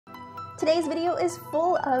Today's video is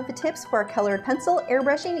full of tips for colored pencil,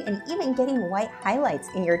 airbrushing, and even getting white highlights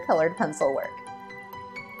in your colored pencil work.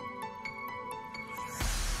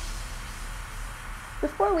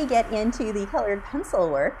 Before we get into the colored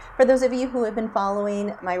pencil work, for those of you who have been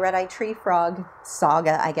following my red-eyed tree frog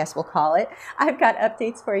saga, I guess we'll call it, I've got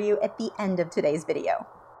updates for you at the end of today's video.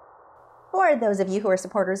 For those of you who are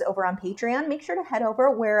supporters over on Patreon, make sure to head over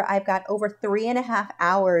where I've got over 3.5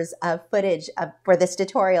 hours of footage for this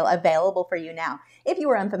tutorial available for you now. If you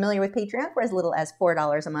are unfamiliar with Patreon, for as little as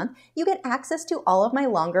 $4 a month, you get access to all of my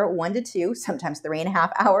longer 1 to 2, sometimes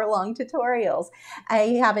 3.5 hour long tutorials.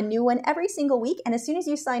 I have a new one every single week, and as soon as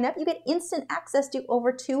you sign up, you get instant access to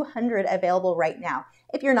over 200 available right now.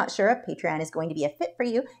 If you're not sure if Patreon is going to be a fit for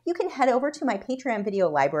you, you can head over to my Patreon video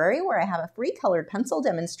library where I have a free colored pencil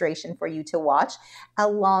demonstration for you to watch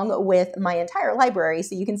along with my entire library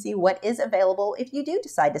so you can see what is available if you do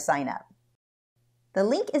decide to sign up. The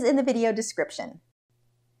link is in the video description.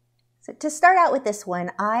 So to start out with this one,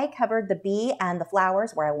 I covered the bee and the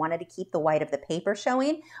flowers where I wanted to keep the white of the paper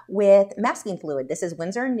showing with masking fluid. This is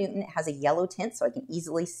Winsor & Newton. It has a yellow tint so I can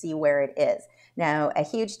easily see where it is. Now, a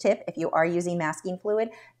huge tip, if you are using masking fluid,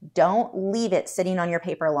 don't leave it sitting on your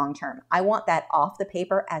paper long term. I want that off the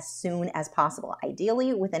paper as soon as possible,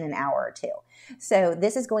 ideally within an hour or two. So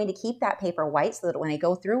this is going to keep that paper white so that when I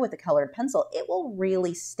go through with a colored pencil, it will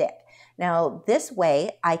really stick. Now, this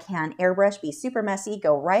way I can airbrush, be super messy,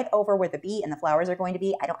 go right over where the bee and the flowers are going to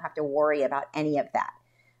be. I don't have to worry about any of that.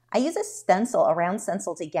 I use a stencil, a round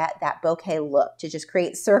stencil, to get that bouquet look, to just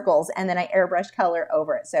create circles, and then I airbrush color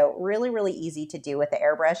over it. So really, really easy to do with the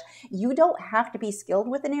airbrush. You don't have to be skilled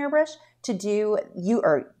with an airbrush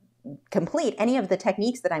to complete any of the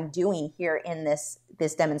techniques that I'm doing here in this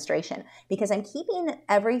demonstration, because I'm keeping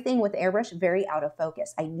everything with airbrush very out of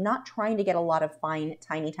focus. I'm not trying to get a lot of fine,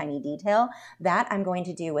 tiny, tiny detail. That I'm going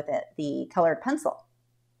to do with the colored pencil.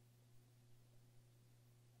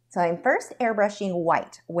 So I'm first airbrushing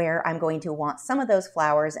white, where I'm going to want some of those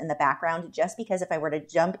flowers in the background, just because if I were to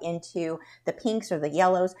jump into the pinks or the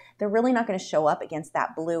yellows, they're really not going to show up against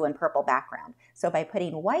that blue and purple background. So by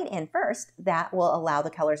putting white in first, that will allow the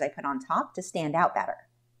colors I put on top to stand out better.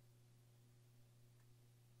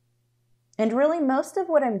 And really, most of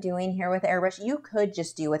what I'm doing here with airbrush, you could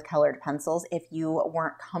just do with colored pencils if you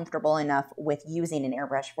weren't comfortable enough with using an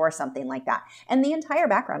airbrush for something like that. And the entire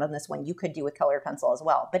background on this one, you could do with colored pencil as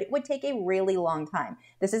well, but it would take a really long time.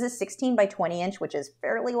 This is a 16 by 20 inch, which is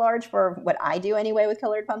fairly large for what I do anyway with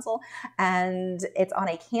colored pencil. And it's on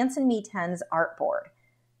a Canson Mi-Teintes art board.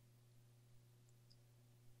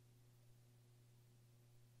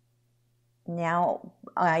 Now,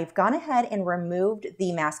 I've gone ahead and removed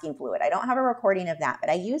the masking fluid. I don't have a recording of that, but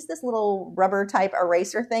I use this little rubber type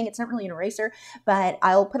eraser thing. It's not really an eraser, but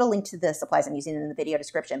I'll put a link to the supplies I'm using in the video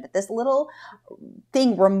description. But this little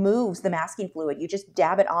thing removes the masking fluid. You just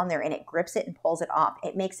dab it on there and it grips it and pulls it off.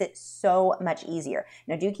 It makes it so much easier.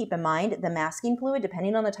 Now, do keep in mind the masking fluid,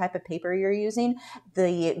 depending on the type of paper you're using,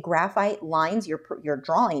 the graphite lines you're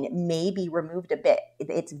drawing may be removed a bit.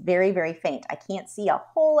 It's very, very faint. I can't see a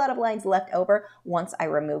whole lot of lines left over once I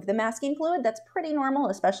remove the masking fluid. That's pretty normal,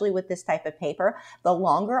 especially with this type of paper. The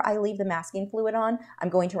longer I leave the masking fluid on, I'm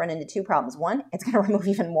going to run into two problems. One, it's going to remove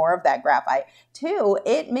even more of that graphite. Two,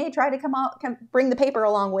 it may try to bring the paper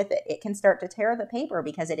along with it. It can start to tear the paper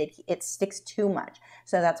because it sticks too much.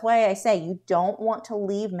 So that's why I say you don't want to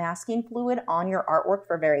leave masking fluid on your artwork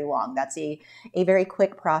for very long. That's a very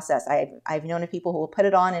quick process. I've known of people who will put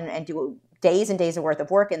it on and do days and days of worth of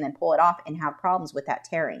work and then pull it off and have problems with that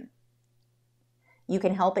tearing. You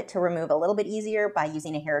can help it to remove a little bit easier by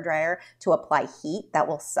using a hairdryer to apply heat. That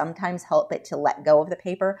will sometimes help it to let go of the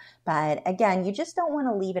paper. But again, you just don't want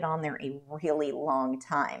to leave it on there a really long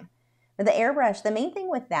time. Now, the airbrush, the main thing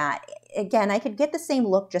with that, again, I could get the same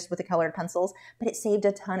look just with the colored pencils, but it saved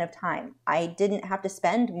a ton of time. I didn't have to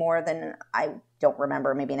spend more than, I don't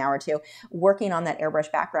remember, maybe an hour or two, working on that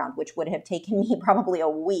airbrush background, which would have taken me probably a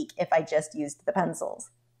week if I just used the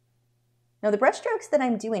pencils. Now the brush strokes that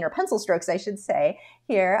I'm doing, or pencil strokes I should say,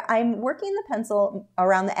 here, I'm working the pencil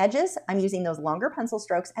around the edges. I'm using those longer pencil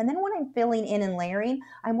strokes, and then when I'm filling in and layering,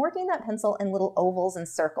 I'm working that pencil in little ovals and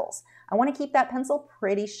circles. I want to keep that pencil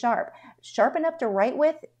pretty sharp. Sharp enough to write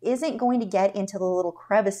with isn't going to get into the little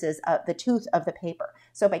crevices of the tooth of the paper.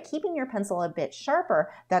 So by keeping your pencil a bit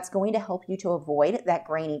sharper, that's going to help you to avoid that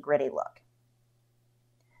grainy, gritty look.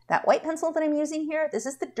 That white pencil that I'm using here, this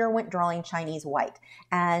is the Derwent Drawing Chinese White,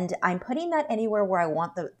 and I'm putting that anywhere where I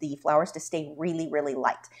want the flowers to stay really, really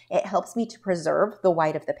light. It helps me to preserve the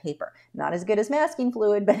white of the paper. Not as good as masking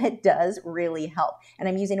fluid, but it does really help. And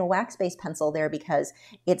I'm using a wax-based pencil there because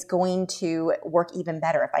it's going to work even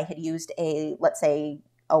better if I had used let's say,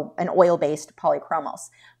 an oil-based polychromos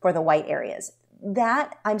for the white areas.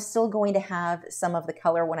 That I'm still going to have some of the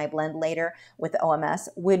color when I blend later with OMS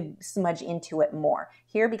would smudge into it more.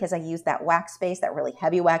 Here, because I use that wax base, that really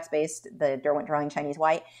heavy wax base, the Derwent Drawing Chinese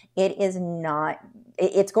White,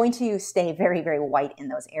 it's going to stay very, very white in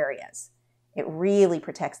those areas. It really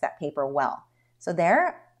protects that paper well. So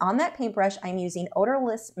there, on that paintbrush, I'm using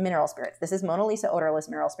odorless mineral spirits. This is Mona Lisa odorless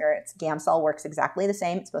mineral spirits. Gamsol works exactly the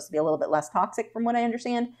same. It's supposed to be a little bit less toxic from what I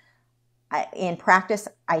understand. In practice,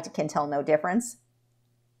 I can tell no difference,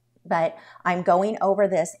 but I'm going over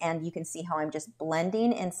this and you can see how I'm just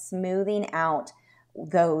blending and smoothing out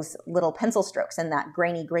those little pencil strokes and that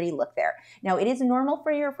grainy, gritty look there. Now, it is normal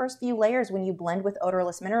for your first few layers when you blend with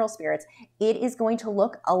odorless mineral spirits. It is going to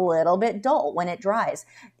look a little bit dull when it dries.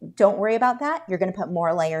 Don't worry about that. You're going to put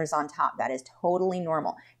more layers on top. That is totally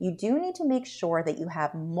normal. You do need to make sure that you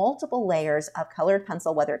have multiple layers of colored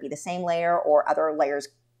pencil, whether it be the same layer or other layers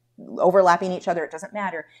overlapping each other, it doesn't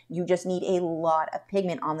matter. You just need a lot of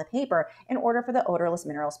pigment on the paper in order for the odorless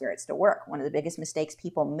mineral spirits to work. One of the biggest mistakes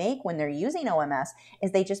people make when they're using OMS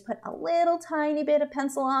is they just put a little tiny bit of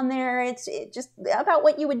pencil on there. It's just about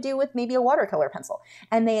what you would do with maybe a watercolor pencil.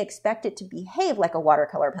 And they expect it to behave like a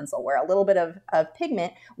watercolor pencil where a little bit of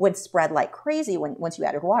pigment would spread like crazy once you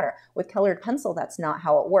added water. With colored pencil, that's not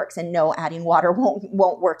how it works. And no, adding water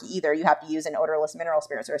won't work either. You have to use an odorless mineral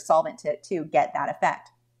spirits or a solvent to get that effect.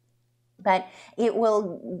 But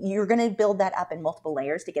you're going to build that up in multiple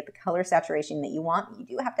layers to get the color saturation that you want. You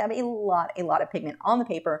do have to have a lot of pigment on the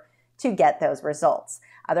paper to get those results.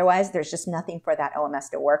 Otherwise, there's just nothing for that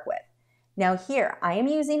OMS to work with. Now here, I am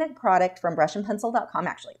using a product from brushandpencil.com.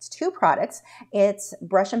 Actually, it's two products. It's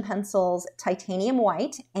Brush and Pencil's Titanium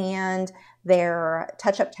White and their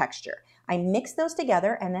Touch-Up Texture. I mix those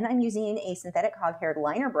together and then I'm using a synthetic hog-haired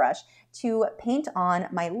liner brush to paint on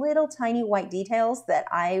my little tiny white details that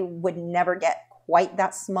I would never get quite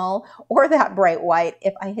that small or that bright white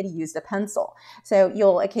if I had used a pencil. So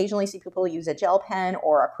you'll occasionally see people use a gel pen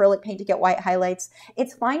or acrylic paint to get white highlights.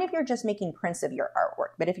 It's fine if you're just making prints of your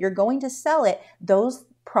artwork, but if you're going to sell it, those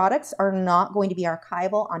products are not going to be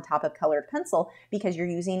archival on top of colored pencil because you're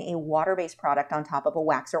using a water-based product on top of a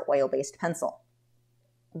wax or oil-based pencil.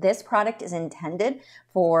 This product is intended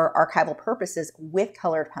for archival purposes with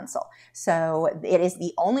colored pencil. So it is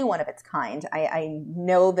the only one of its kind. I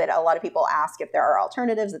know that a lot of people ask if there are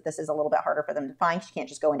alternatives, that this is a little bit harder for them to find. You can't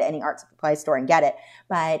just go into any art supply store and get it,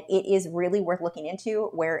 but it is really worth looking into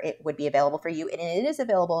where it would be available for you. And it is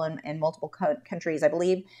available in multiple countries. I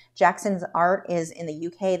believe Jackson's Art is in the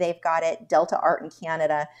UK. They've got it. Delta Art in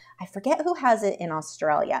Canada. I forget who has it in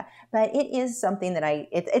Australia, but it is something that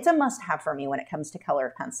it's a must-have for me when it comes to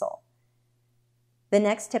colored pencil. The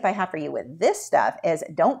next tip I have for you with this stuff is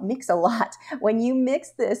don't mix a lot. When you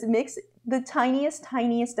mix this, mix the tiniest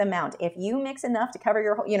amount. If you mix enough to cover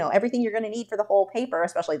your, everything you're going to need for the whole paper,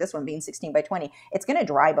 especially this one being 16 by 20, it's going to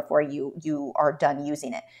dry before you are done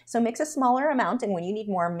using it. So mix a smaller amount, and when you need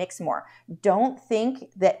more, mix more. Don't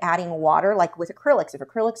think that adding water, like with acrylics, if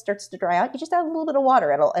acrylic starts to dry out, you just add a little bit of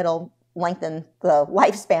water. It'll lengthen the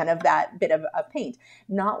lifespan of that bit of paint.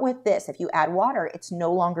 Not with this. If you add water, it's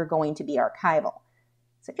no longer going to be archival.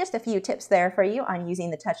 So just a few tips there for you on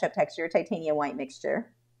using the Touch-Up Texture Titanium White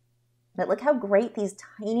mixture. But look how great these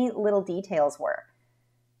tiny little details were.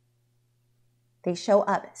 They show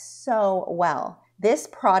up so well. This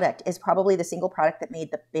product is probably the single product that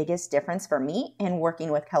made the biggest difference for me in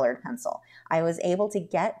working with colored pencil. I was able to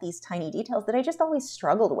get these tiny details that I just always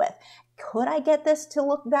struggled with. Could I get this to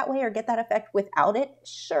look that way or get that effect without it?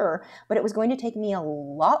 Sure, but it was going to take me a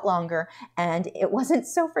lot longer, and it wasn't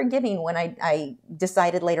so forgiving when I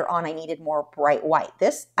decided later on I needed more bright white.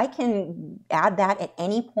 This, I can add that at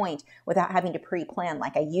any point without having to pre-plan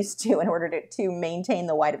like I used to in order to maintain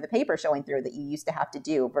the white of the paper showing through that you used to have to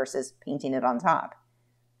do versus painting it on top.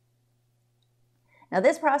 Now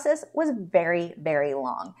this process was very, very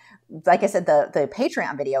long. Like I said, the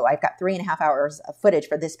Patreon video, I've got 3.5 hours of footage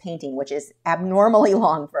for this painting, which is abnormally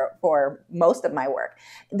long for most of my work.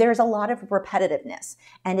 There's a lot of repetitiveness,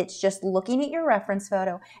 and it's just looking at your reference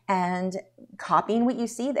photo and copying what you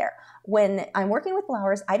see there. When I'm working with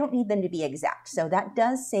flowers, I don't need them to be exact. So that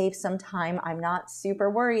does save some time. I'm not super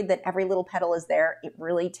worried that every little petal is there. It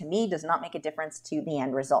really, to me, does not make a difference to the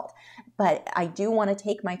end result. But I do want to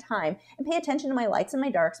take my time and pay attention to my lights and my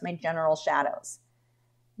darks, my general shadows.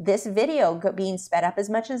 This video being sped up as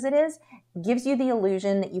much as it is gives you the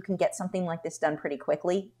illusion that you can get something like this done pretty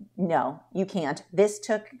quickly. No, you can't. This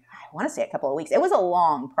took, I want to say, a couple of weeks. It was a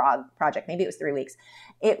long project. Maybe it was 3 weeks.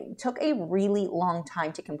 It took a really long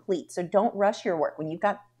time to complete. So don't rush your work. When you've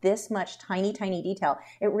got this much tiny, tiny detail,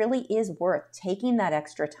 it really is worth taking that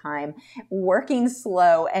extra time, working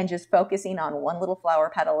slow, and just focusing on one little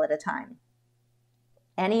flower petal at a time.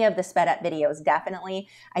 Any of the sped up videos definitely,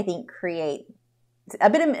 I think, create a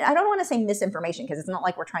bit of, I don't want to say misinformation, because it's not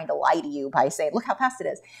like we're trying to lie to you by saying, look how fast it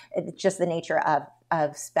is. It's just the nature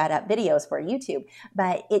of sped up videos for YouTube.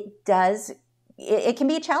 But it can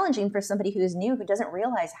be challenging for somebody who is new, who doesn't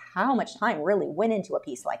realize how much time really went into a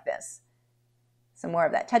piece like this. Some more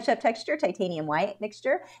of that touch-up texture, titanium white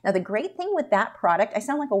mixture. Now, the great thing with that product, I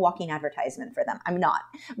sound like a walking advertisement for them. I'm not.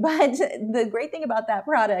 But the great thing about that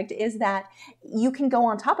product is that you can go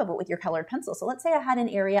on top of it with your colored pencil. So let's say I had an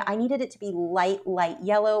area, I needed it to be light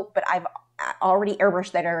yellow, but I've already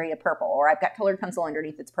airbrushed that area purple, or I've got colored pencil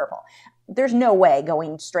underneath it's purple. There's no way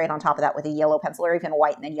going straight on top of that with a yellow pencil, or even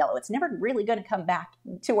white and then yellow. It's never really going to come back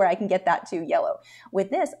to where I can get that to yellow. With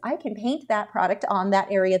this, I can paint that product on that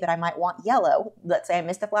area that I might want yellow. Let's say I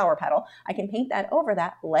missed a flower petal. I can paint that over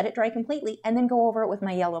that, let it dry completely, and then go over it with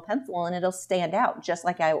my yellow pencil, and it'll stand out just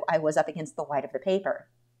like I was up against the white of the paper.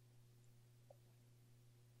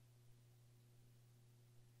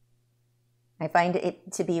 I find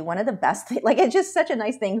it to be one of the best things. Like, it's just such a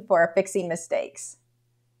nice thing for fixing mistakes.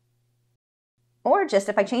 Or just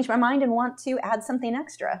if I change my mind and want to add something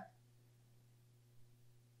extra.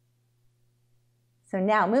 So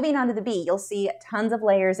now moving on to the bee, you'll see tons of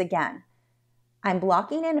layers again. I'm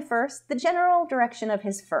blocking in first the general direction of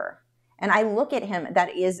his fur. And I look at him,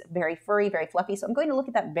 that is very furry, very fluffy. So I'm going to look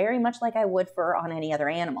at that very much like I would fur on any other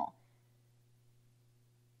animal.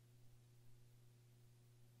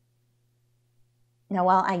 Now,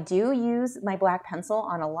 while I do use my black pencil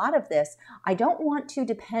on a lot of this, I don't want to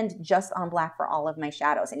depend just on black for all of my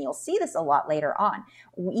shadows. And you'll see this a lot later on.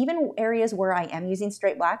 Even areas where I am using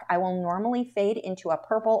straight black, I will normally fade into a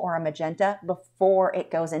purple or a magenta before it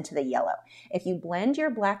goes into the yellow. If you blend your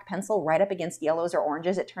black pencil right up against yellows or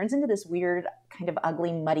oranges, it turns into this weird kind of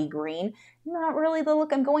ugly muddy green. Not really the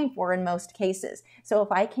look I'm going for in most cases. So if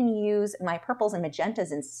I can use my purples and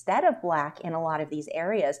magentas instead of black in a lot of these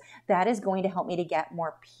areas, that is going to help me to get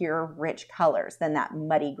more pure, rich colors than that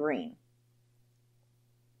muddy green.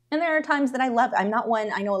 And there are times that I'm not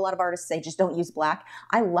one, I know a lot of artists say just don't use black.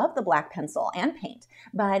 I love the black pencil and paint,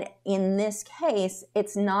 but in this case,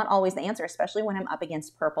 it's not always the answer, especially when I'm up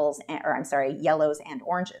against yellows and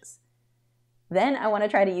oranges. Then I want to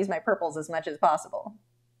try to use my purples as much as possible.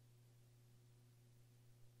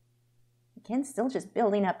 Again, still just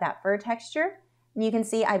building up that fur texture. And you can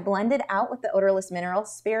see I blended out with the odorless mineral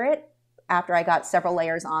spirit after I got several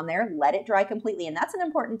layers on there, let it dry completely. And that's an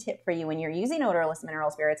important tip for you when you're using odorless mineral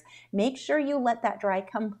spirits. Make sure you let that dry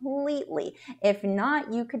completely. If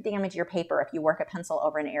not, you could damage your paper if you work a pencil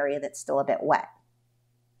over an area that's still a bit wet.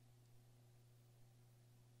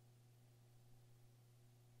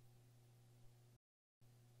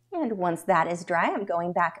 And once that is dry, I'm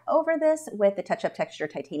going back over this with the Touch Up Texture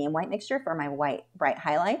Titanium White mixture for my white bright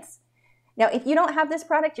highlights. Now, if you don't have this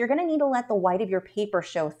product, you're going to need to let the white of your paper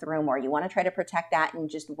show through more. You want to try to protect that and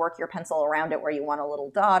just work your pencil around it where you want a little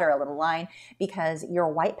dot or a little line, because your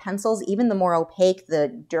white pencils, even the more opaque, the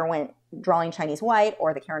Derwent Drawing Chinese White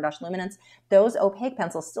or the Caran d'Ache Luminance, those opaque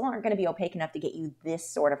pencils still aren't going to be opaque enough to get you this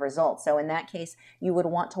sort of result. So in that case, you would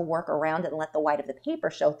want to work around it and let the white of the paper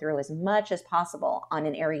show through as much as possible on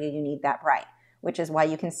an area you need that bright. Which is why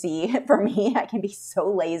you can see, for me, I can be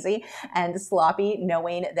so lazy and sloppy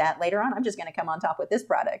knowing that later on I'm just going to come on top with this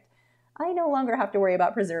product. I no longer have to worry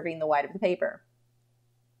about preserving the white of the paper.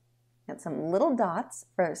 And some little dots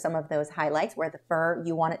for some of those highlights where the fur,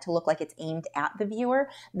 you want it to look like it's aimed at the viewer.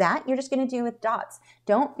 That you're just going to do with dots.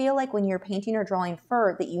 Don't feel like when you're painting or drawing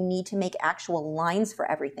fur that you need to make actual lines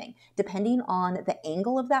for everything. Depending on the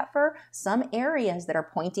angle of that fur, some areas that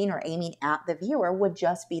are pointing or aiming at the viewer would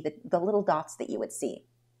just be the little dots that you would see.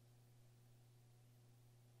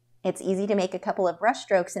 It's easy to make a couple of brush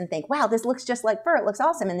strokes and think, wow, this looks just like fur, it looks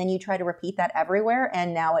awesome. And then you try to repeat that everywhere,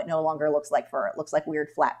 and now it no longer looks like fur. It looks like weird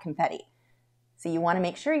flat confetti. So you want to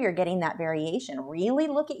make sure you're getting that variation. Really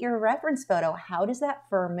look at your reference photo. How does that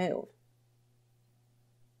fur move?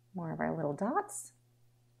 More of our little dots.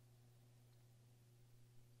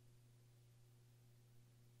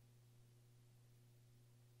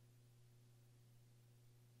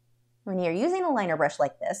 When you're using a liner brush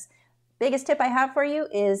like this, biggest tip I have for you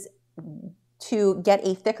is To get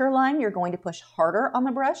a thicker line, you're going to push harder on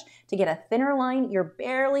the brush. To get a thinner line, you're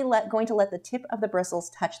barely going to let the tip of the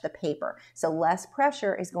bristles touch the paper. So less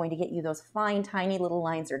pressure is going to get you those fine, tiny little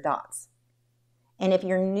lines or dots. And if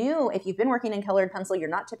you're new, if you've been working in colored pencil, you're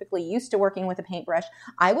not typically used to working with a paintbrush,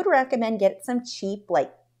 I would recommend get some cheap,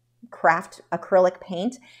 like craft acrylic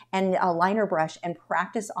paint and a liner brush and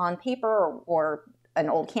practice on paper or an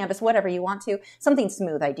old canvas, whatever you want to, something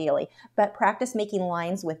smooth ideally, but practice making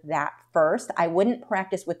lines with that first. I wouldn't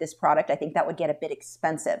practice with this product. I think that would get a bit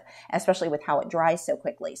expensive, especially with how it dries so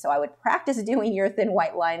quickly. So I would practice doing your thin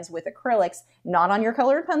white lines with acrylics, not on your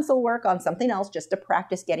colored pencil work, on something else, just to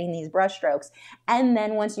practice getting these brush strokes. And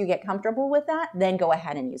then once you get comfortable with that, then go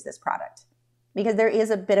ahead and use this product. Because there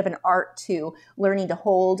is a bit of an art to learning to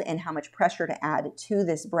hold and how much pressure to add to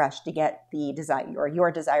this brush to get the your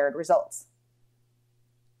desired results.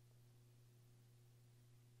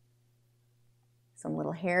 Some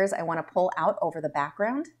little hairs I want to pull out over the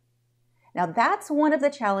background. Now that's one of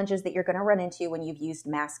the challenges that you're going to run into when you've used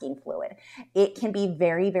masking fluid. It can be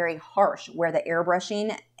very, very harsh where the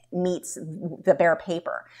airbrushing meets the bare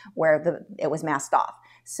paper where it was masked off.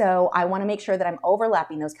 So I want to make sure that I'm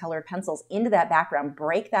overlapping those colored pencils into that background,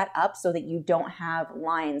 break that up so that you don't have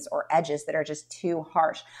lines or edges that are just too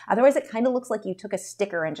harsh. Otherwise, it kind of looks like you took a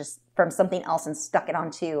sticker and just from something else and stuck it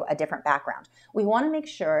onto a different background. We want to make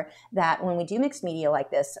sure that when we do mixed media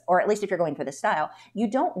like this, or at least if you're going for this style, you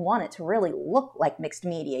don't want it to really look like mixed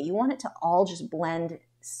media. You want it to all just blend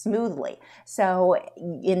smoothly. So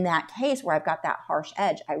in that case where I've got that harsh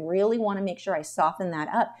edge, I really want to make sure I soften that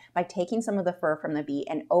up by taking some of the fur from the bee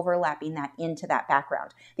and overlapping that into that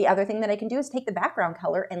background. The other thing that I can do is take the background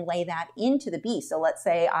color and lay that into the bee. So let's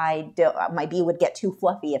say my bee would get too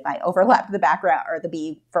fluffy if I overlap the background or the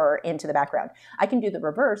bee fur into the background. I can do the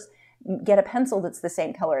reverse, get a pencil that's the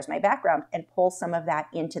same color as my background and pull some of that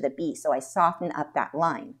into the bee so I soften up that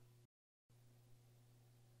line.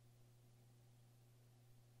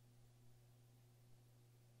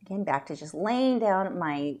 Again, back to just laying down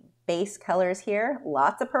my base colors here.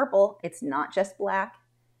 Lots of purple. It's not just black.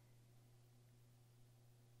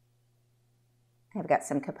 I've got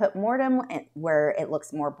some Caput Mortem where it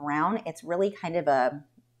looks more brown. It's really kind of a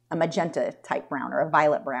magenta type brown or a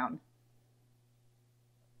violet brown.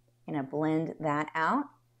 I'm going to blend that out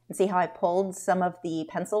and see how I pulled some of the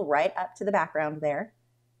pencil right up to the background there.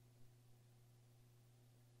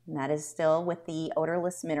 And that is still with the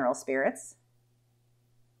odorless mineral spirits.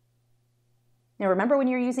 Now remember when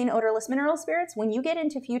you're using odorless mineral spirits, when you get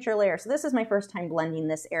into future layers, so this is my first time blending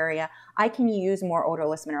this area, I can use more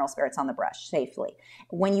odorless mineral spirits on the brush safely.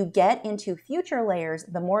 When you get into future layers,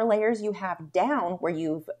 the more layers you have down where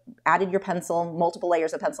you've added your pencil, multiple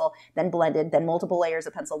layers of pencil, then blended, then multiple layers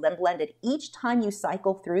of pencil, then blended, each time you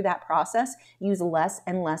cycle through that process, use less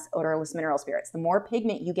and less odorless mineral spirits. The more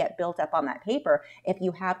pigment you get built up on that paper, if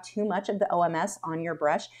you have too much of the OMS on your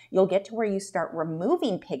brush, you'll get to where you start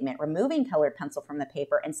removing pigment, removing colored pencil from the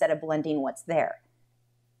paper instead of blending what's there.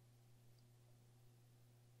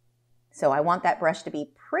 So I want that brush to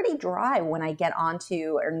be pretty dry when I get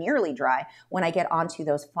onto, or nearly dry, when I get onto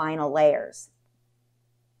those final layers.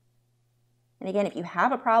 And again, if you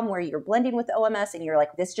have a problem where you're blending with the OMS and you're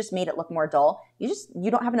like, this just made it look more dull, you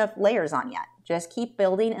don't have enough layers on yet. Just keep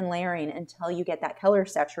building and layering until you get that color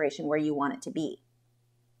saturation where you want it to be.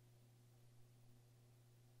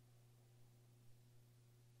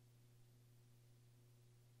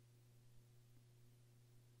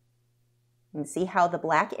 And see how the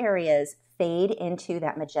black areas fade into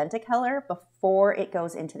that magenta color before it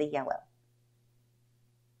goes into the yellow.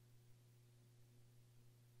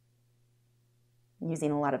 I'm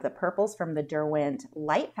using a lot of the purples from the Derwent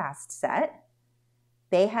Lightfast set.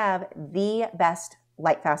 They have the best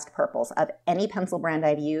Lightfast purples of any pencil brand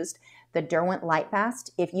I've used. The Derwent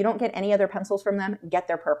Lightfast, if you don't get any other pencils from them, get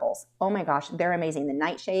their purples. Oh my gosh, they're amazing. The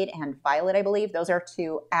Nightshade and Violet, I believe, those are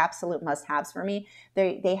two absolute must-haves for me.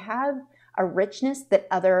 They have a richness that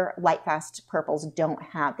other Lightfast purples don't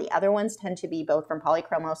have. The other ones tend to be both from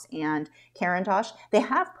Polychromos and Carantosh. They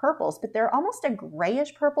have purples, but they're almost a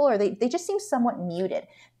grayish purple, or they just seem somewhat muted.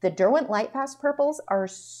 The Derwent Lightfast purples are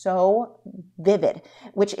so vivid,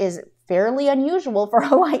 which is fairly unusual for a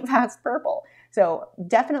Lightfast purple. So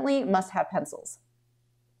definitely must have pencils.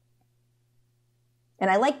 And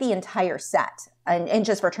I like the entire set. And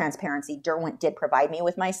just for transparency, Derwent did provide me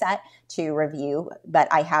with my set to review, but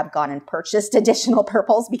I have gone and purchased additional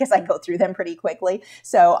purples because I go through them pretty quickly.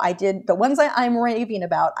 So I did, the ones I'm raving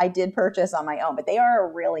about, I did purchase on my own, but they are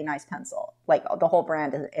a really nice pencil. Like the whole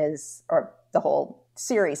brand is, or the whole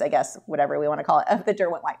series, I guess, whatever we want to call it, of the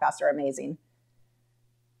Derwent Lightfast are amazing.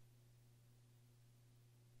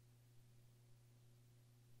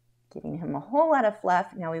 Giving him a whole lot of fluff.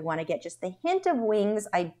 Now we want to get just the hint of wings.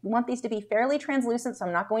 I want these to be fairly translucent, so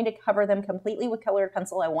I'm not going to cover them completely with colored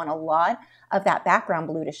pencil. I want a lot of that background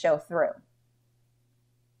blue to show through.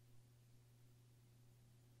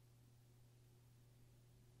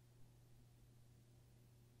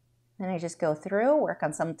 Then I just go through, work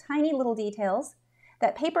on some tiny little details.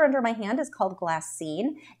 That paper under my hand is called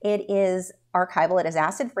Glassine. It is archival. It is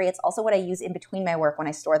acid-free. It's also what I use in between my work when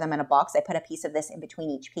I store them in a box. I put a piece of this in between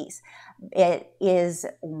each piece. It is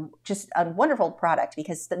just a wonderful product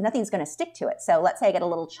because nothing's going to stick to it. So let's say I get a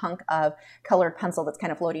little chunk of colored pencil that's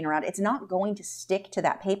kind of floating around. It's not going to stick to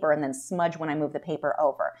that paper and then smudge when I move the paper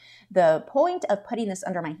over. The point of putting this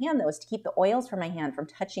under my hand, though, is to keep the oils from my hand from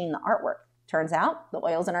touching the artwork. Turns out the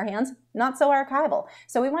oils in our hands, not so archival.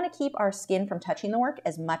 So we want to keep our skin from touching the work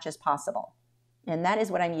as much as possible. And that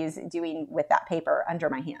is what I'm doing with that paper under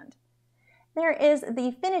my hand. There is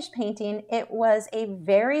the finished painting. It was a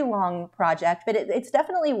very long project, but it's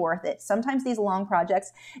definitely worth it. Sometimes these long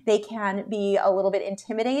projects, they can be a little bit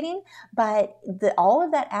intimidating, but all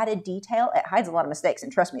of that added detail, it hides a lot of mistakes.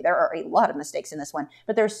 And trust me, there are a lot of mistakes in this one,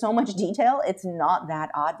 but there's so much detail, it's not that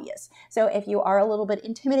obvious. So if you are a little bit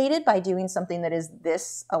intimidated by doing something that is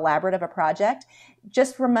this elaborate of a project,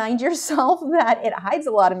 just remind yourself that it hides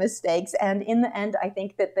a lot of mistakes. And in the end, I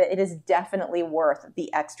think that it is definitely worth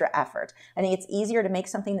the extra effort. I think it's easier to make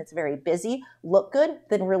something that's very busy look good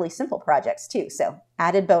than really simple projects too. So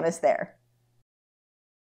added bonus there.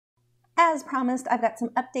 As promised, I've got some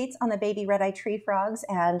updates on the baby red-eye tree frogs,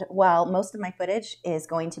 and while most of my footage is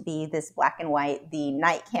going to be this black and white, the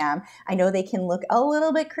night cam, I know they can look a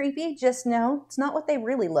little bit creepy. Just know it's not what they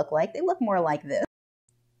really look like. They look more like this.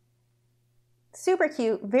 Super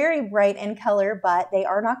cute, very bright in color, but they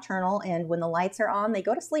are nocturnal, and when the lights are on, they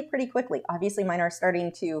go to sleep pretty quickly. Obviously, mine are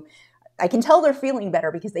starting to, I can tell they're feeling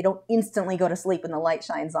better because they don't instantly go to sleep when the light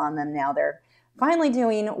shines on them now. They're finally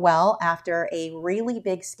doing well after a really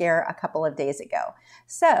big scare a couple of days ago.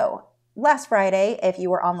 So last Friday, if you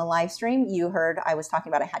were on the live stream, you heard I was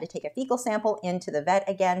talking about I had to take a fecal sample into the vet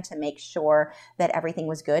again to make sure that everything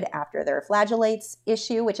was good after their flagellates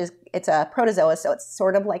issue, which is, it's a protozoa, so it's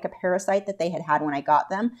sort of like a parasite that they had when I got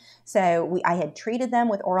them. So I had treated them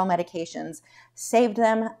with oral medications, saved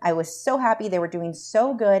them. I was so happy they were doing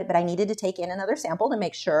so good, but I needed to take in another sample to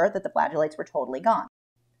make sure that the flagellates were totally gone.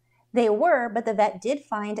 They were, but the vet did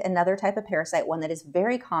find another type of parasite, one that is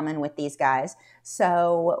very common with these guys.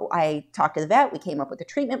 So I talked to the vet, we came up with a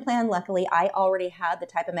treatment plan. Luckily, I already had the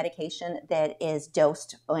type of medication that is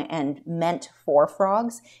dosed and meant for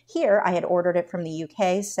frogs. Here, I had ordered it from the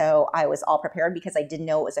UK, so I was all prepared because I didn't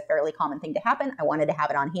know it was a fairly common thing to happen. I wanted to have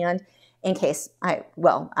it on hand in case I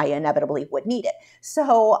inevitably would need it.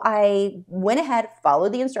 So I went ahead,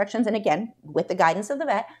 followed the instructions, and again, with the guidance of the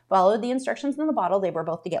vet, followed the instructions in the bottle. They were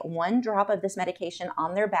both to get 1 drop of this medication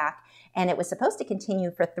on their back, and it was supposed to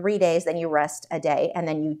continue for 3 days, then you rest a day, and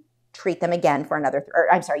then you treat them again for another,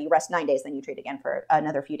 you rest 9 days, then you treat again for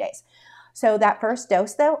another few days. So that first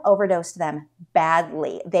dose, though, overdosed them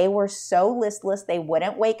badly. They were so listless. They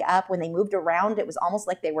wouldn't wake up. When they moved around, it was almost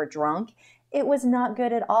like they were drunk. It was not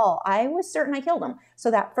good at all. I was certain I killed them.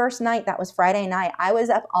 So that first night, that was Friday night, I was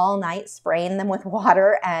up all night spraying them with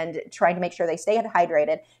water and trying to make sure they stayed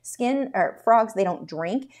hydrated. Frogs, they don't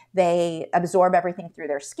drink. They absorb everything through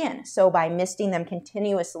their skin. So by misting them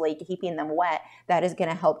continuously, keeping them wet, that is going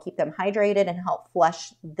to help keep them hydrated and help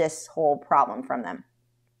flush this whole problem from them.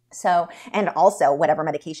 So, and also whatever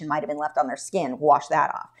medication might have been left on their skin, wash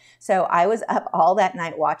that off. So I was up all that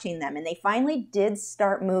night watching them, and they finally did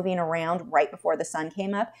start moving around right before the sun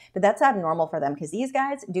came up, but that's abnormal for them because these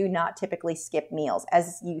guys do not typically skip meals.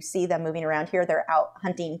 As you see them moving around here, they're out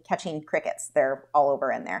hunting, catching crickets. They're all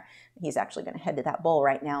over in there. He's actually going to head to that bowl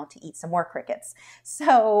right now to eat some more crickets.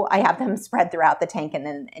 So I have them spread throughout the tank and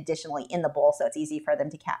then additionally in the bowl so it's easy for them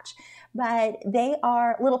to catch. But they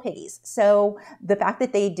are little piggies. So the fact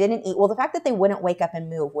that they didn't eat, well, the fact that they wouldn't wake up and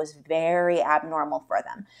move was very abnormal for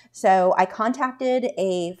them. So I contacted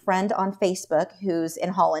a friend on Facebook who's in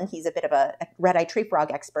Holland. He's a bit of a red-eye tree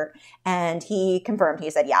frog expert, and he confirmed. He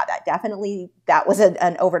said, yeah, that was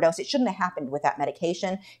an overdose. It shouldn't have happened with that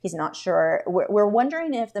medication. He's not sure. We're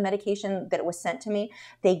wondering if the medication that was sent to me,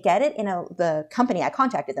 they get it in the company, I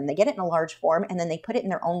contacted them, they get it in a large form and then they put it in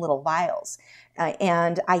their own little vials.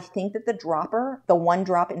 And I think that the 1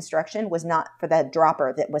 drop instruction was not for the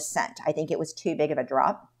dropper that was sent. I think it was too big of a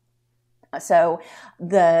drop. So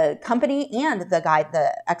the company and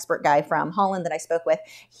the expert guy from Holland that I spoke with,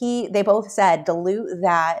 they both said dilute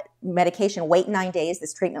that medication, wait 9 days.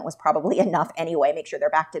 This treatment was probably enough anyway. Make sure they're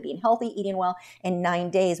back to being healthy, eating well, and 9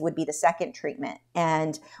 days would be the second treatment.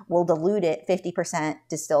 And we'll dilute it 50%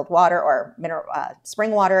 distilled water or mineral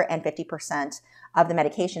spring water and 50% of the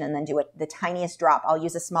medication, and then do the tiniest drop. I'll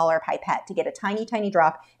use a smaller pipette to get a tiny, tiny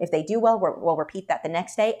drop. If they do well, we'll repeat that the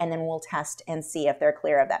next day, and then we'll test and see if they're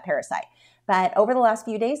clear of that parasite. But over the last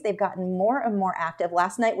few days, they've gotten more and more active.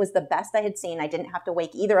 Last night was the best I had seen. I didn't have to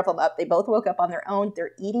wake either of them up. They both woke up on their own.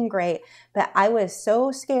 They're eating great. But I was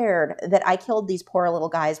so scared that I killed these poor little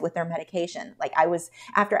guys with their medication. Like, I was,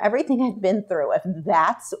 after everything I'd been through, if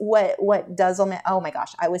that's what does them, oh my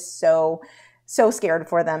gosh, I was so scared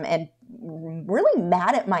for them and really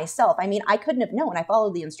mad at myself. I mean, I couldn't have known. I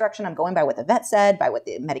followed the instruction. I'm going by what the vet said, by what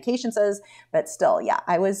the medication says, but still, yeah,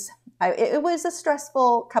 it was a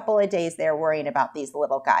stressful couple of days there worrying about these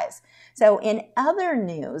little guys. So in other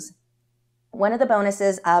news, one of the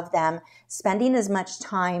bonuses of them spending as much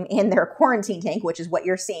time in their quarantine tank, which is what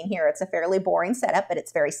you're seeing here, it's a fairly boring setup, but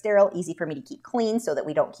it's very sterile, easy for me to keep clean so that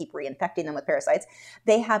we don't keep reinfecting them with parasites.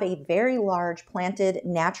 They have a very large planted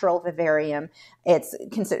natural vivarium. It's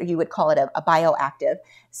considered, you would call it a bioactive.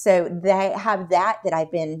 So they have that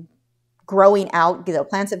I've been growing out. The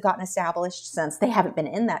plants have gotten established since they haven't been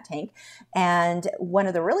in that tank. And one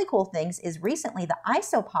of the really cool things is recently the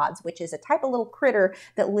isopods, which is a type of little critter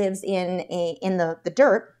that lives in the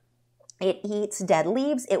dirt. It eats dead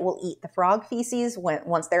leaves. It will eat the frog feces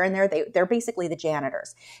once they're in there. They're basically the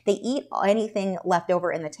janitors. They eat anything left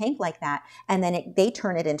over in the tank like that, and then they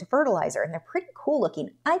turn it into fertilizer, and they're pretty cool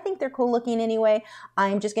looking. I think they're cool looking anyway.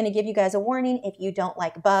 I'm just going to give you guys a warning. If you don't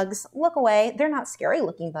like bugs, look away. They're not scary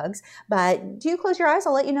looking bugs, but do close your eyes.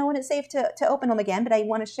 I'll let you know when it's safe to open them again, but I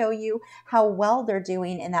want to show you how well they're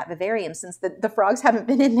doing in that vivarium. Since the frogs haven't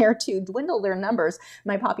been in there to dwindle their numbers,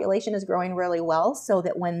 my population is growing really well, so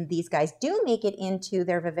that when these guys do make it into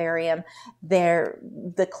their vivarium,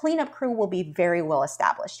 the cleanup crew will be very well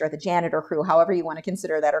established, or the janitor crew, however you want to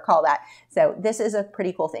consider that or call that. So this is a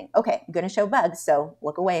pretty cool thing. Okay, I'm going to show bugs, so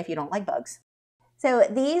look away if you don't like bugs. So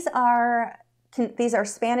these are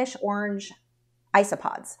Spanish orange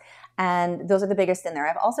isopods, and those are the biggest in there.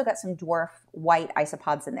 I've also got some dwarf white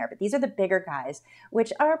isopods in there, but these are the bigger guys,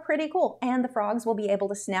 which are pretty cool. And the frogs will be able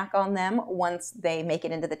to snack on them once they make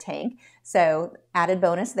it into the tank. So added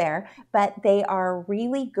bonus there, but they are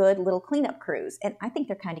really good little cleanup crews. And I think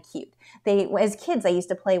they're kind of cute. As kids, I used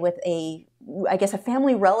to play with a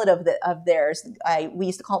family relative of theirs. We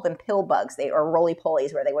used to call them pill bugs, or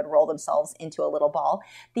roly-polies, where they would roll themselves into a little ball.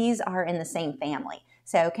 These are in the same family.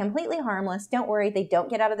 So completely harmless. Don't worry, they don't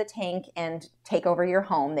get out of the tank and take over your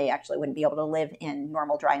home. They actually wouldn't be able to live in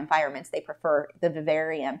normal dry environments. They prefer the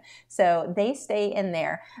vivarium. So they stay in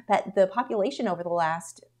there. But the population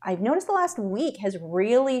I've noticed the last week has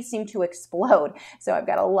really seemed to explode. So I've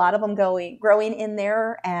got a lot of them growing in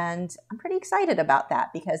there, and I'm pretty excited about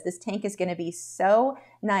that because this tank is going to be so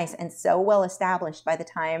nice and so well established by the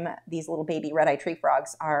time these little baby red-eye tree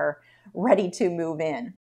frogs are ready to move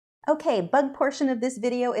in. Okay, bug portion of this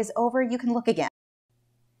video is over. You can look again.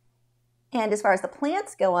 And as far as the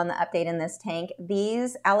plants go on the update in this tank,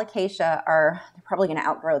 these alocasia they're probably going to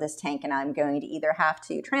outgrow this tank, and I'm going to either have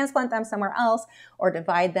to transplant them somewhere else or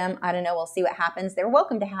divide them. I don't know. We'll see what happens. They're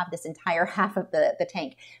welcome to have this entire half of the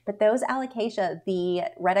tank. But those alocasia, the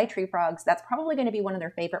red-eye tree frogs, that's probably going to be one of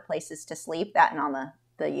their favorite places to sleep, that and on the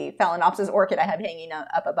Phalaenopsis orchid I have hanging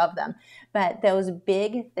up above them. But those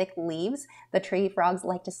big, thick leaves, the tree frogs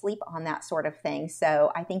like to sleep on that sort of thing.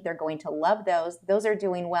 So I think they're going to love those. Those are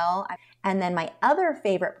doing well. And then my other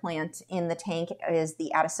favorite plant in the tank is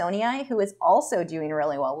the Addisonii, who is also doing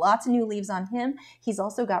really well. Lots of new leaves on him. He's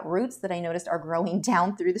also got roots that I noticed are growing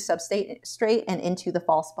down through the substrate and into the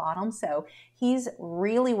false bottom. So he's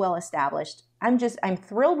really well established. I'm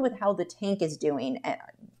thrilled with how the tank is doing.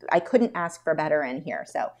 I couldn't ask for better in here.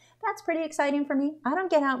 So that's pretty exciting for me. I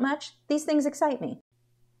don't get out much. These things excite me.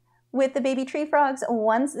 With the baby tree frogs,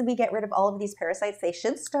 once we get rid of all of these parasites, they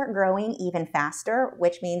should start growing even faster,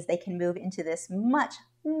 which means they can move into this much,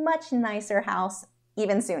 much nicer house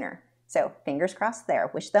even sooner. So fingers crossed there.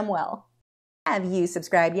 Wish them well. Have you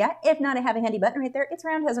subscribed yet? If not, I have a handy button right there. It's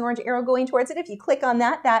round, has an orange arrow going towards it. If you click on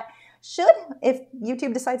that, that should, if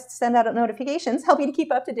YouTube decides to send out notifications, help you to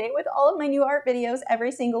keep up to date with all of my new art videos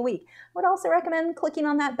every single week. I would also recommend clicking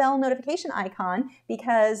on that bell notification icon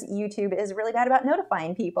because YouTube is really bad about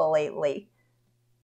notifying people lately.